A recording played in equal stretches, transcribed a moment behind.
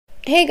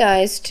Hey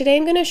guys, today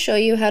I'm going to show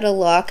you how to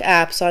lock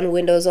apps on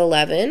Windows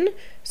 11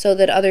 so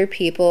that other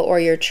people or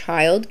your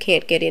child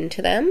can't get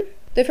into them.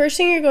 The first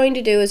thing you're going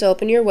to do is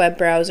open your web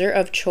browser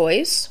of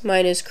choice.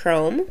 Mine is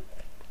Chrome.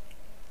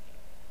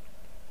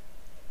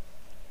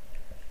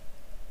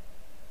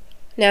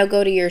 Now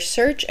go to your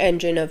search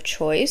engine of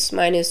choice.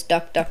 Mine is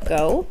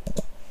DuckDuckGo.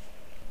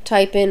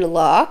 Type in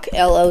lock,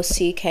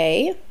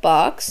 L-O-C-K,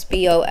 box,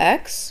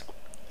 B-O-X,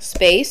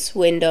 space,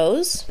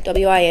 Windows,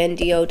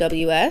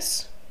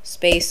 W-I-N-D-O-W-S,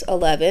 space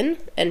 11,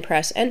 and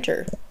press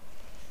enter.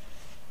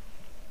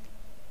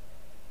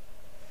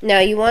 Now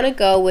you want to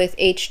go with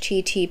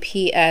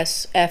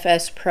https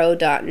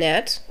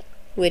fspro.net,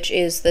 which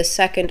is the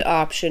second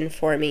option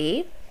for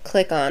me.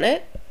 Click on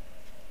it.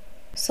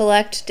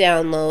 Select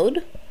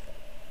download.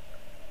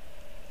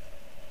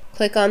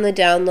 Click on the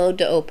download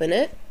to open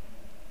it.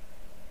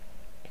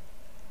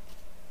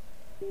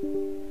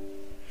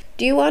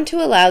 Do you want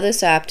to allow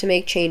this app to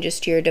make changes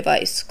to your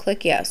device?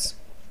 Click yes.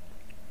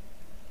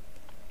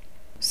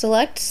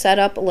 Select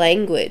Setup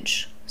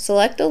Language.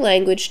 Select the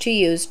language to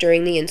use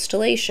during the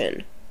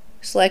installation.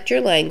 Select your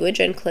language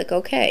and click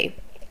OK.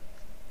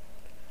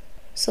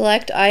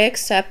 Select I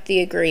accept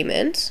the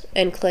agreement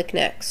and click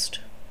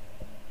Next.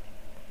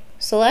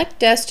 Select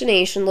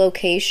Destination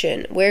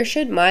Location. Where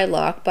should My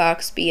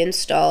Lockbox be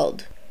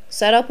installed?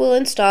 Setup will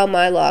install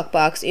My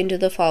Lockbox into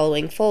the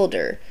following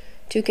folder.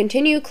 To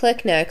continue,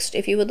 click Next.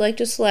 If you would like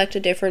to select a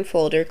different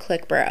folder,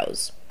 click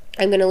Browse.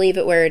 I'm going to leave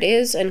it where it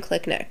is and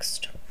click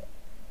Next.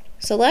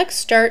 Select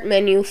Start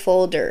Menu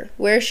folder.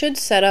 Where should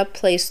Setup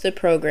place the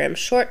program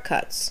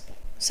shortcuts?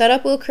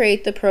 Setup will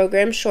create the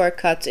program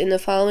shortcuts in the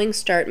following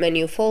Start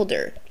Menu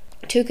folder.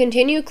 To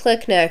continue,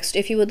 click Next.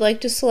 If you would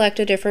like to select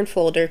a different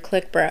folder,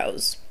 click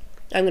Browse.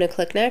 I'm going to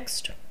click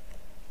Next.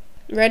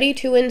 Ready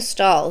to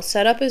install.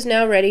 Setup is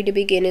now ready to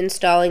begin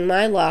installing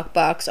My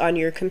Lockbox on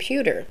your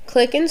computer.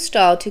 Click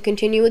Install to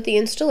continue with the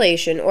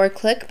installation, or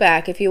click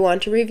back if you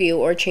want to review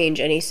or change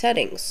any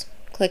settings.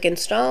 Click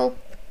Install.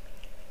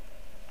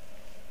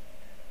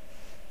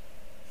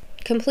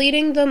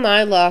 Completing the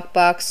My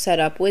Lockbox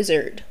Setup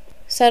Wizard.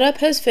 Setup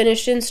has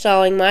finished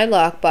installing My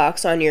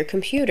Lockbox on your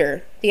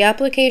computer. The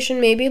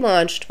application may be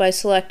launched by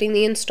selecting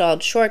the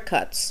installed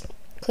shortcuts.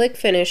 Click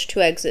Finish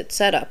to exit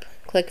Setup.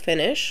 Click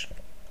Finish.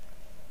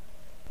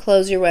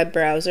 Close your web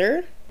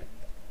browser.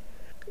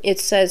 It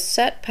says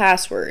Set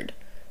Password.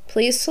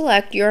 Please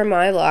select your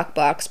My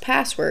Lockbox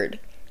password.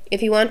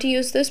 If you want to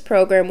use this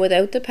program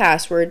without the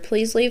password,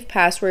 please leave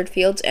password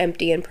fields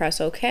empty and press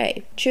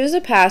OK. Choose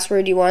a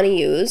password you want to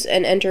use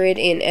and enter it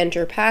in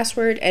Enter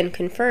Password and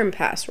Confirm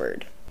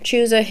Password.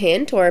 Choose a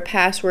hint or a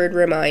password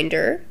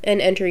reminder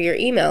and enter your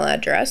email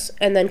address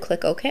and then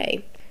click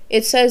OK.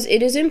 It says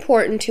it is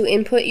important to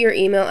input your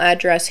email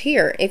address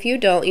here. If you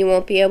don't, you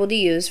won't be able to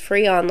use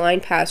free online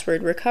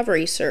password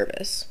recovery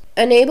service.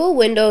 Enable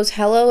Windows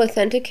Hello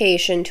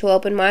Authentication to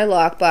open My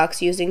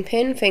Lockbox using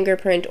PIN,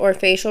 fingerprint, or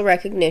facial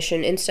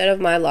recognition instead of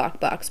My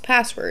Lockbox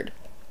password.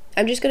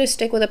 I'm just going to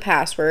stick with a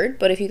password,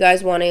 but if you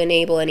guys want to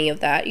enable any of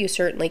that, you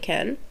certainly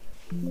can.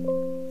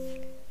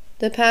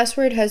 The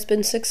password has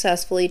been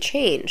successfully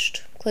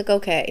changed. Click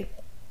OK.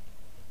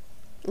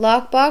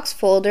 Lockbox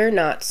folder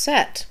not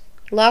set.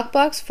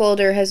 Lockbox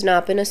folder has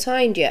not been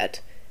assigned yet.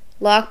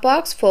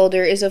 Lockbox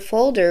folder is a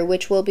folder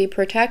which will be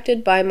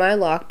protected by My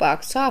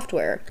Lockbox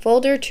software.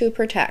 Folder to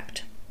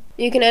protect.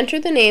 You can enter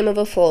the name of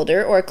a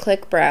folder or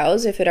click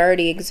Browse if it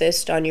already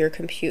exists on your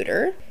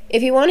computer.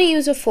 If you want to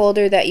use a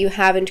folder that you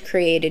haven't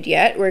created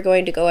yet, we're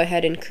going to go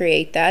ahead and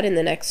create that in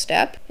the next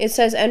step. It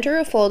says enter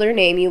a folder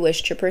name you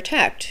wish to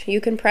protect.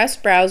 You can press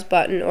Browse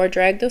button or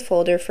drag the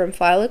folder from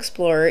File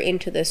Explorer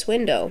into this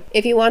window.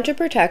 If you want to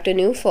protect a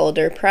new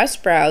folder, press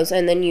Browse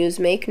and then use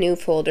Make New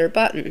Folder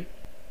button.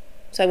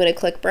 So I'm going to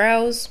click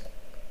Browse.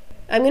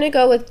 I'm going to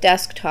go with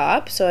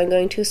Desktop, so I'm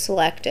going to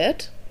select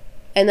it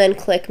and then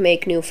click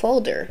Make New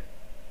Folder.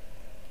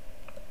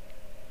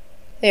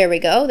 There we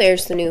go,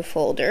 there's the new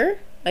folder.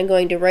 I'm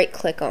going to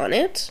right-click on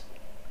it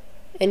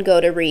and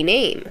go to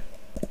Rename.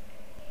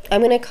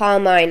 I'm going to call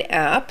mine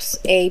Apps,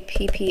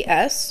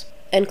 A-P-P-S,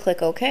 and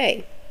click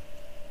OK.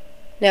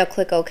 Now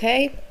click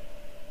OK.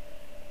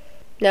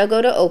 Now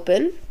go to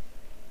Open.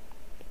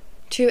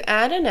 To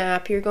add an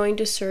app, you're going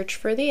to search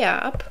for the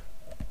app.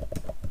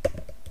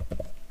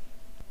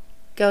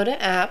 Go to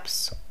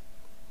Apps,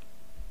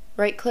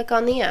 right-click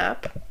on the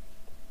app,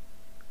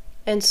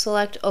 and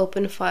select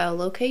Open File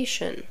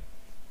Location.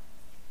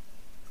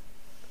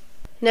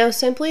 Now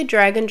simply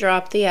drag and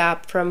drop the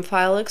app from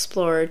File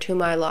Explorer to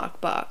My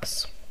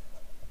Lockbox.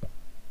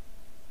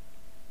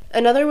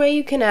 Another way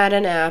you can add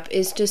an app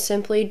is to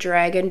simply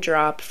drag and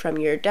drop from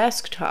your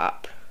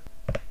desktop.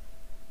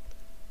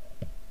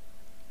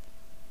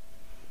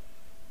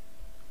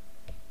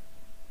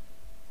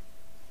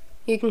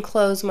 You can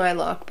close My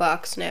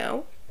Lockbox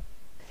now.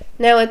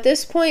 Now at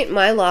this point,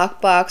 My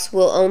Lockbox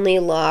will only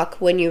lock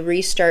when you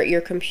restart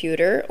your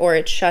computer or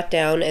it's shut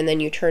down and then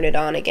you turn it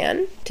on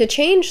again. To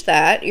change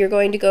that, you're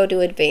going to go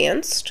to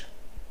Advanced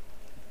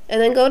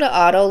and then go to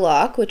Auto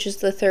Lock, which is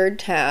the third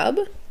tab.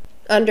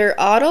 Under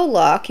Auto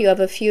Lock, you have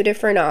a few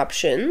different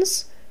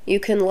options. You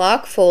can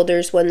lock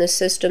folders when the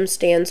system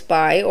stands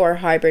by or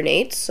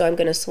hibernates, so I'm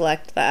going to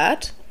select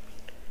that.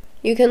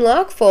 You can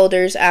lock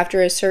folders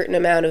after a certain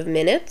amount of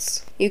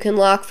minutes. You can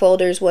lock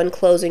folders when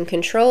closing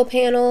Control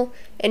Panel,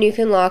 and you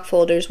can lock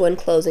folders when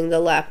closing the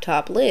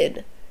laptop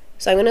lid.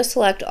 So I'm going to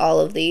select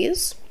all of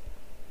these.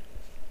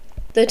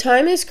 The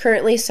time is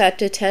currently set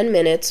to 10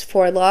 minutes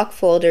for lock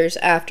folders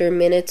after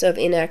minutes of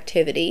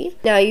inactivity.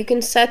 Now you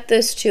can set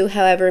this to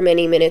however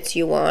many minutes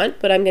you want,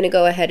 but I'm going to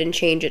go ahead and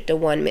change it to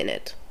 1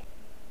 minute.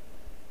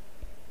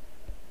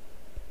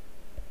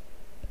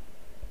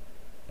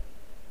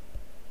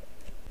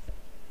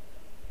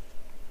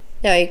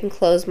 Now you can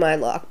close My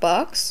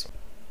Lockbox.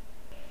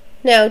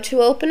 Now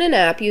to open an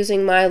app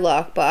using My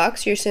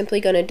Lockbox, you're simply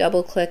going to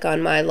double click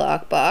on My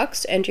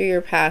Lockbox, enter your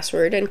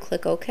password, and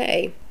click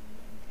OK.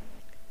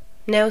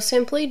 Now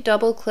simply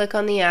double click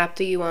on the app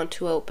that you want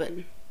to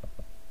open.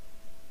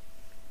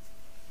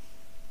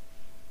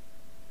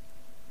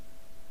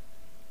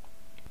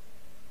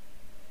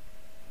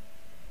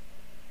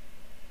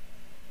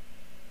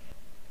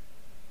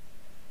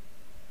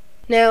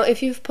 Now,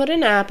 if you've put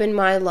an app in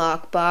My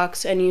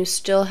Lockbox and you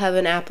still have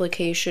an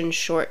application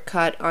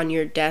shortcut on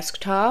your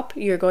desktop,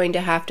 you're going to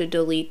have to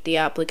delete the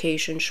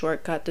application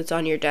shortcut that's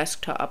on your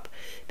desktop,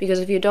 because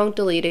if you don't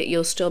delete it,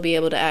 you'll still be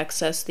able to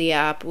access the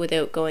app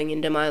without going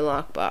into My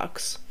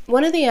Lockbox.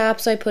 One of the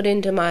apps I put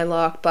into My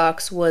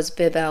Lockbox was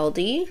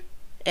Vivaldi,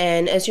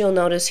 and as you'll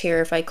notice here,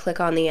 if I click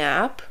on the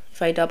app,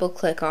 if I double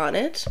click on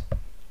it,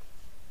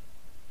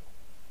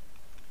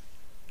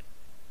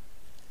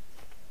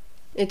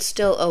 it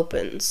still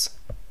opens.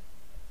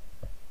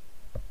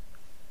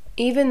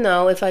 Even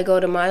though if I go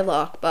to My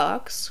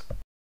Lockbox,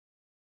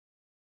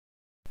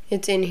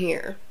 it's in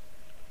here.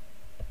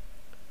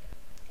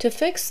 To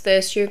fix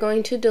this, you're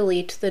going to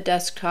delete the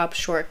desktop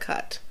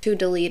shortcut. To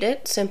delete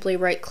it, simply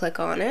right-click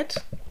on it,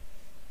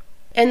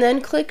 and then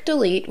click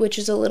Delete, which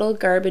is a little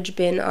garbage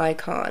bin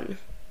icon.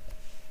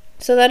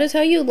 So that is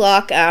how you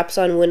lock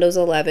apps on Windows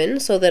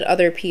 11 so that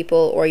other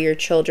people or your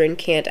children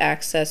can't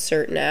access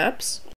certain apps.